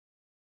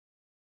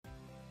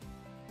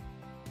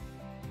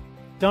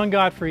Don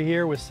Godfrey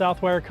here with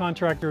Southwire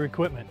Contractor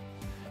Equipment.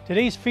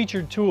 Today's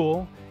featured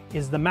tool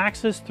is the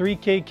Maxis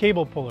 3K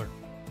cable puller.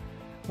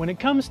 When it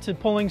comes to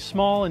pulling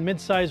small and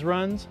mid-size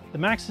runs, the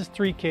Maxis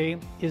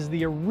 3K is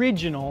the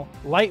original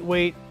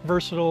lightweight,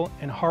 versatile,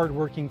 and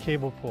hard-working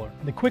cable puller.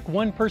 The quick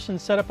one-person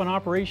setup and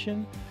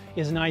operation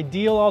is an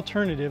ideal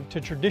alternative to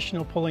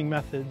traditional pulling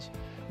methods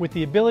with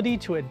the ability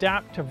to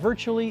adapt to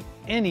virtually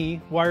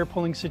any wire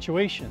pulling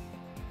situation.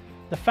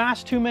 The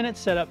fast 2-minute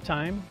setup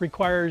time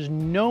requires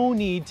no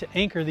need to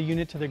anchor the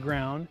unit to the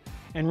ground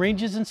and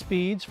ranges in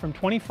speeds from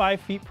 25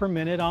 feet per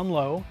minute on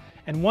low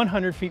and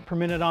 100 feet per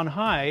minute on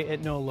high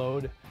at no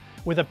load,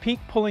 with a peak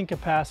pulling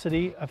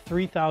capacity of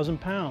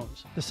 3,000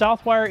 pounds. The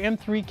Southwire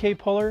M3K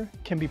puller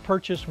can be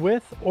purchased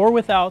with or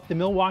without the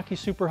Milwaukee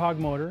Super Hog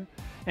motor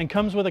and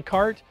comes with a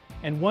cart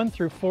and 1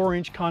 through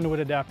 4-inch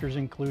conduit adapters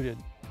included.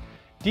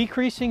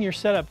 Decreasing your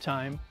setup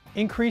time,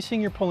 increasing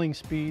your pulling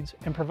speeds,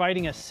 and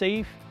providing a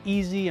safe,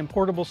 easy, and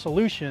portable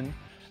solution,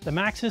 the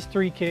Maxis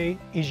 3K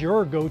is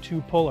your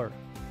go-to puller.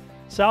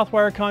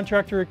 Southwire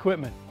Contractor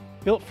Equipment,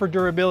 built for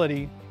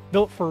durability,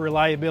 built for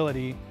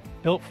reliability,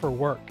 built for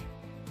work.